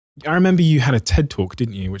I remember you had a TED talk,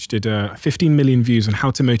 didn't you, which did 15 million views on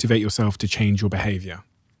how to motivate yourself to change your behavior.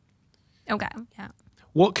 Okay, yeah.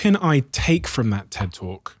 What can I take from that TED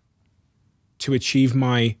talk to achieve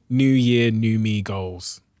my new year, new me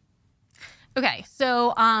goals? Okay,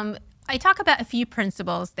 so I talk about a few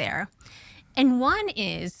principles there. And one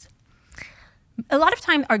is, a lot of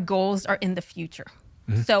time our goals are in the future.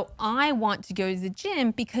 So I want to go to the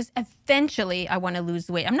gym because eventually I want to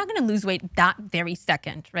lose weight. I'm not going to lose weight that very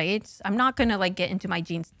second, right? I'm not going to like get into my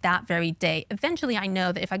jeans that very day. Eventually I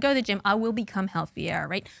know that if I go to the gym, I will become healthier,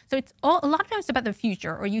 right? So it's a lot of times about the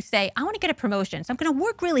future. Or you say, I want to get a promotion. So I'm going to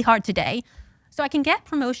work really hard today so I can get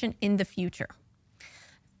promotion in the future.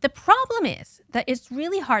 The problem is that it's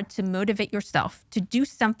really hard to motivate yourself to do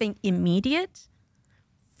something immediate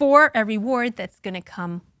for a reward that's going to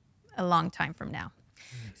come a long time from now.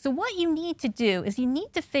 So what you need to do is you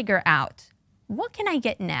need to figure out, what can I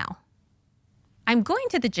get now? I'm going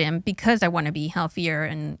to the gym because I want to be healthier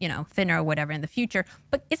and, thinner or whatever in the future.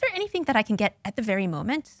 But is there anything that I can get at the very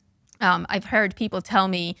moment? I've heard people tell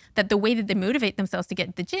me that the way that they motivate themselves to get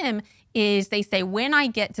to the gym is they say, when I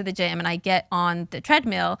get to the gym and I get on the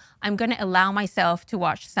treadmill, I'm going to allow myself to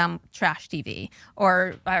watch some trash TV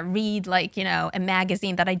or read a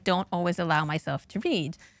magazine that I don't always allow myself to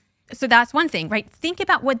read. So that's one thing, right? Think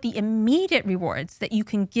about what the immediate rewards that you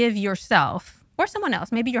can give yourself or someone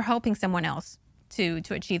else. Maybe you're helping someone else to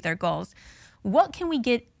achieve their goals. What can we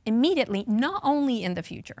get immediately, not only in the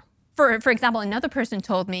future? For example, another person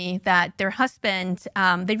told me that their husband,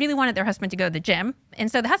 they really wanted their husband to go to the gym. And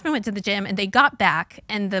so the husband went to the gym and they got back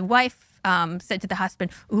and the wife said to the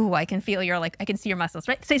husband, ooh, I can feel I can see your muscles,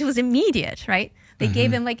 right? So it was immediate, right? They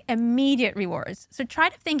gave them immediate rewards. So try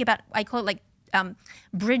to think about, I call it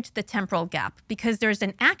bridge the temporal gap, because there's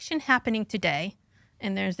an action happening today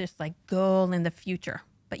and there's this goal in the future.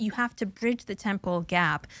 But you have to bridge the temporal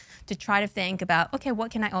gap to try to think about, okay, what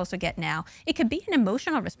can I also get now? It could be an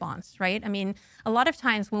emotional response, right? I mean, a lot of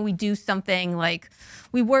times when we do something like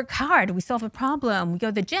we work hard, we solve a problem, we go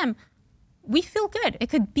to the gym, we feel good. It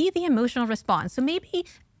could be the emotional response. So maybe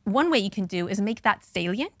one way you can do is make that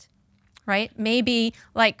salient, right? Maybe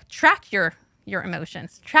track your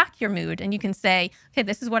emotions, track your mood, and you can say, okay,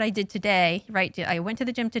 this is what I did today, right? I went to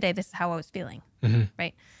the gym today, this is how I was feeling,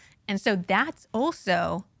 right? And so that's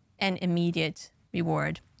also an immediate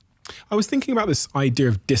reward. I was thinking about this idea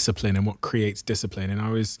of discipline and what creates discipline. And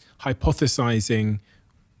I was hypothesizing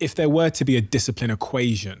if there were to be a discipline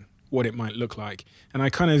equation, what it might look like. And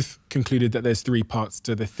I kind of concluded that there's three parts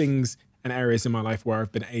to the things and areas in my life where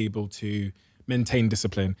I've been able to maintain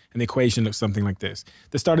discipline. And the equation looks something like this.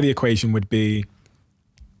 The start of the equation would be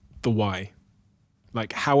the why,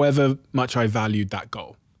 however much I valued that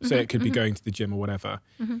goal. So it could be going to the gym or whatever.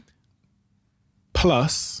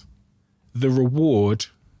 Plus the reward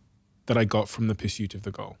that I got from the pursuit of the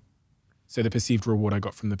goal. So the perceived reward I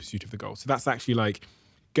got from the pursuit of the goal. So that's actually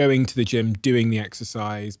going to the gym, doing the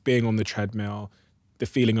exercise, being on the treadmill, the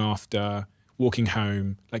feeling after, walking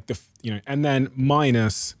home, and then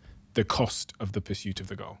minus the cost of the pursuit of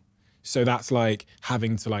the goal. So that's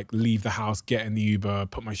having to leave the house, get in the Uber,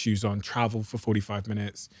 put my shoes on, travel for 45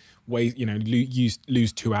 minutes, wait,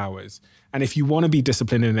 lose 2 hours. And if you want to be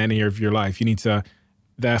disciplined in any area of your life, you need to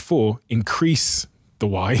therefore increase the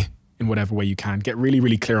why in whatever way you can. Get really,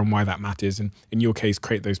 really clear on why that matters. And in your case,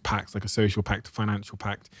 create those pacts, like a social pact, a financial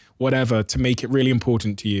pact, whatever, to make it really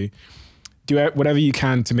important to you. Do whatever you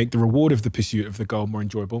can to make the reward of the pursuit of the goal more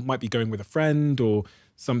enjoyable. It might be going with a friend or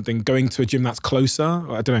something, going to a gym that's closer,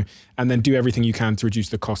 or I don't know, and then do everything you can to reduce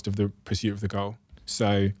the cost of the pursuit of the goal.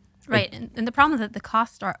 So right, and the problem is that the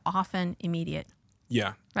costs are often immediate.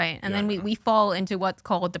 Yeah. Right, and then we fall into what's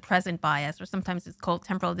called the present bias, or sometimes it's called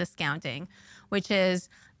temporal discounting, which is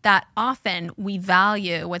that often we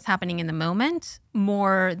value what's happening in the moment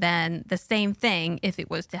more than the same thing if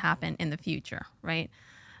it was to happen in the future, right?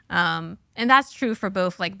 And that's true for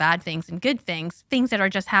both bad things and good things. Things that are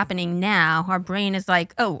just happening now, our brain is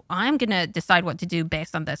oh, I'm going to decide what to do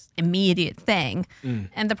based on this immediate thing.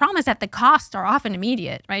 And the problem is that the costs are often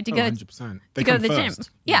immediate, right? To go 100%. To go to the gym.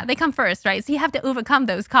 Yeah, they come first, right? So you have to overcome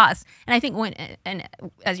those costs. And I think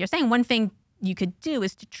as you're saying, one thing you could do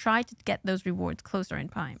is to try to get those rewards closer in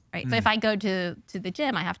time, right? So if I go to the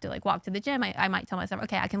gym, I have to walk to the gym. I might tell myself,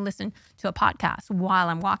 okay, I can listen to a podcast while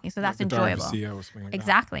I'm walking. So that's enjoyable. CEO or something like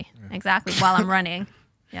exactly. That. Exactly. While I'm running.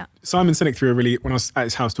 Yeah. Simon Sinek threw when I was at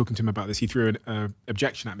his house talking to him about this, he threw an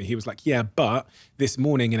objection at me. He was like, yeah, but this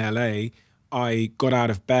morning in LA, I got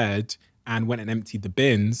out of bed and went and emptied the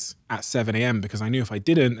bins at 7 a.m. because I knew if I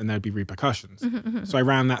didn't, then there'd be repercussions. So I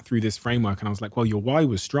ran that through this framework, and I was like, well, your why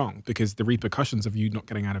was strong because the repercussions of you not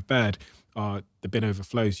getting out of bed are the bin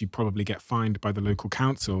overflows. You probably get fined by the local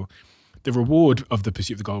council. The reward of the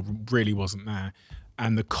pursuit of the goal really wasn't there.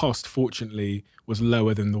 And the cost, fortunately, was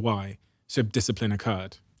lower than the why. So discipline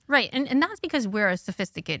occurred. Right. And that's because we're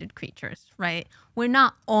sophisticated creatures, right? We're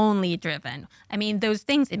not only driven. I mean, those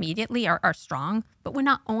things immediately are strong, but we're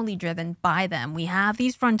not only driven by them. We have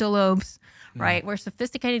these frontal lobes, right? We're a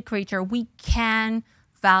sophisticated creature. We can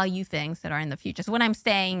value things that are in the future. So when I'm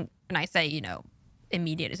saying, when I say, you know,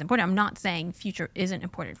 immediate is important, I'm not saying future isn't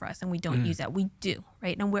important for us and we don't use that. We do,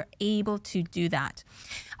 right? And we're able to do that.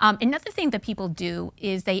 Another thing that people do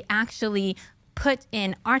is they actually put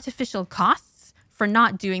in artificial costs for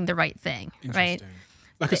not doing the right thing, right?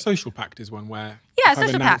 Like a social pact is one where if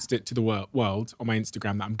I've announced it to the world on my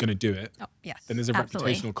Instagram that I'm going to do it, then there's a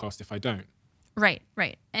reputational cost if I don't. Right.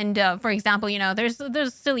 And for example, you know,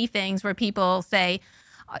 there's silly things where people say,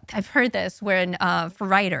 I've heard this when for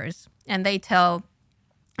writers, and I tell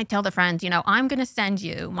the friends, you know, I'm going to send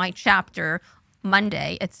you my chapter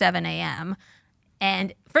Monday at 7 a.m.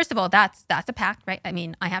 And first of all, that's a pact, right? I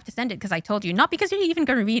mean, I have to send it because I told you, not because you're even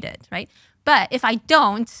going to read it, right? But if I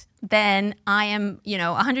don't, then I am, you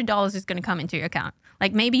know, $100 is going to come into your account.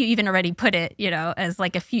 Like maybe you even already put it, you know, as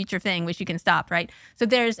like a future thing, which you can stop, right? So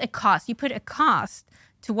there's a cost. You put a cost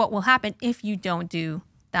to what will happen if you don't do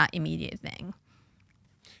that immediate thing.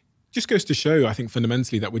 Just goes to show, I think,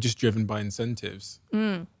 fundamentally that we're just driven by incentives.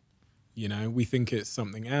 You know, we think it's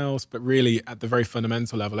something else, but really at the very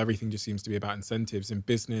fundamental level, everything just seems to be about incentives in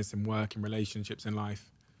business, in work, in relationships, in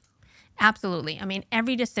life. Absolutely. I mean,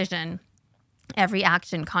 every decision, every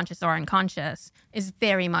action, conscious or unconscious, is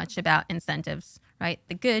very much about incentives, right?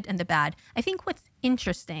 The good and the bad. I think what's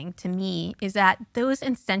interesting to me is that those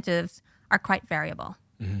incentives are quite variable.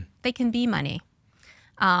 They can be money.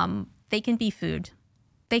 They can be food.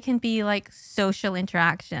 They can be like social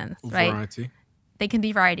interactions, right? Variety. They can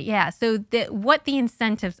be variety, yeah. So what the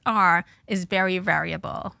incentives are is very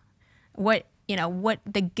variable. What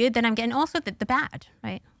the good that I'm getting, also the bad,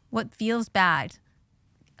 right? What feels bad.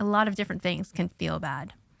 A lot of different things can feel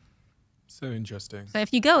bad. So interesting. So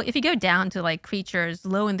if you go down to like creatures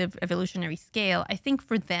low in the evolutionary scale, I think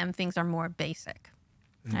for them things are more basic,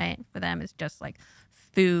 right? For them it's just like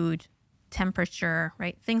food, temperature,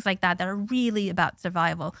 right? Things like that are really about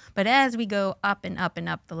survival. But as we go up and up and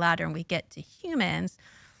up the ladder and we get to humans,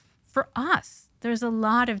 for us, there's a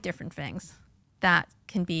lot of different things that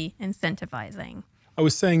can be incentivizing. I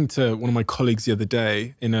was saying to one of my colleagues the other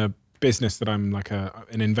day in a business that I'm like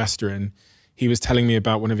an investor in, he was telling me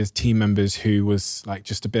about one of his team members who was like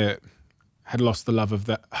just had lost the love of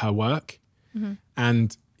her work.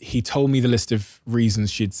 And he told me the list of reasons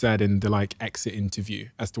she'd said in the like exit interview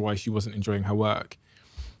as to why she wasn't enjoying her work.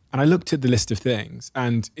 And I looked at the list of things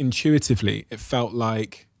and intuitively it felt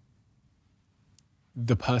like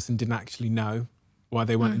the person didn't actually know why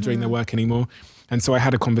they weren't enjoying their work anymore. And so I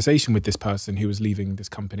had a conversation with this person who was leaving this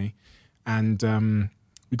company, and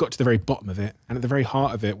we got to the very bottom of it. And at the very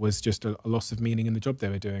heart of it was just a loss of meaning in the job they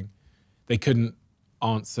were doing. They couldn't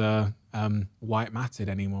answer why it mattered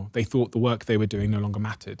anymore. They thought the work they were doing no longer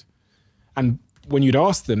mattered. And when you'd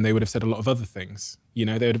ask them, they would have said a lot of other things. You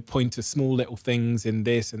know, they would point to small little things in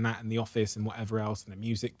this and that in the office and whatever else, and the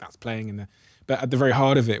music that's playing. But at the very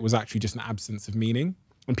heart of it was actually just an absence of meaning.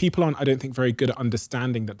 And people aren't, I don't think, very good at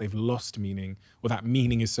understanding that they've lost meaning, or that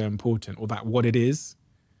meaning is so important, or that what it is.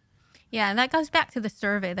 Yeah, and that goes back to the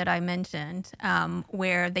survey that I mentioned,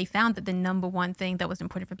 where they found that the number one thing that was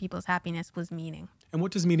important for people's happiness was meaning. And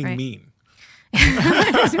what does meaning mean?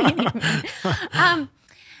 What does meaning mean?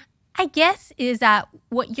 I guess is that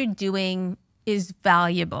what you're doing is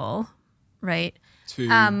valuable, right?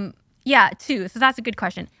 To So that's a good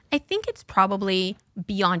question. I think it's probably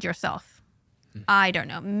beyond yourself. I don't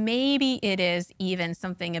know. Maybe it is even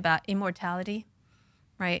something about immortality,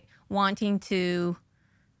 right? Wanting to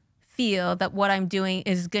feel that what I'm doing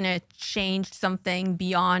is going to change something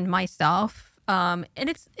beyond myself. And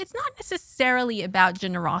it's not necessarily about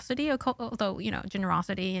generosity, although, you know,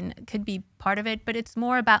 generosity and could be part of it, but it's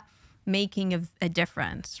more about making a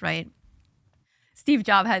difference, right? Steve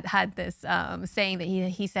Jobs had this saying that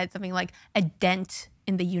he said something like a dent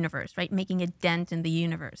in the universe, right? Making a dent in the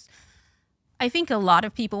universe. I think a lot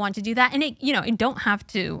of people want to do that. And you don't have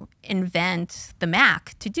to invent the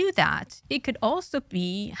Mac to do that. It could also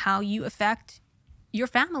be how you affect your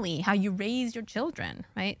family, how you raise your children,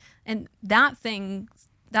 right? And those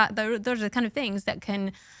are the kind of things that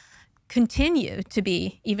can continue to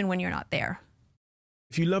be even when you're not there.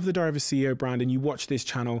 If you love the Diary of a CEO brand and you watch this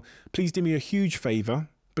channel, please do me a huge favor.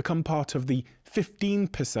 Become part of the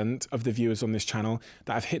 15% of the viewers on this channel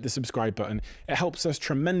that have hit the subscribe button. It helps us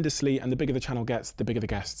tremendously, and the bigger the channel gets, the bigger the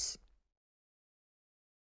guests.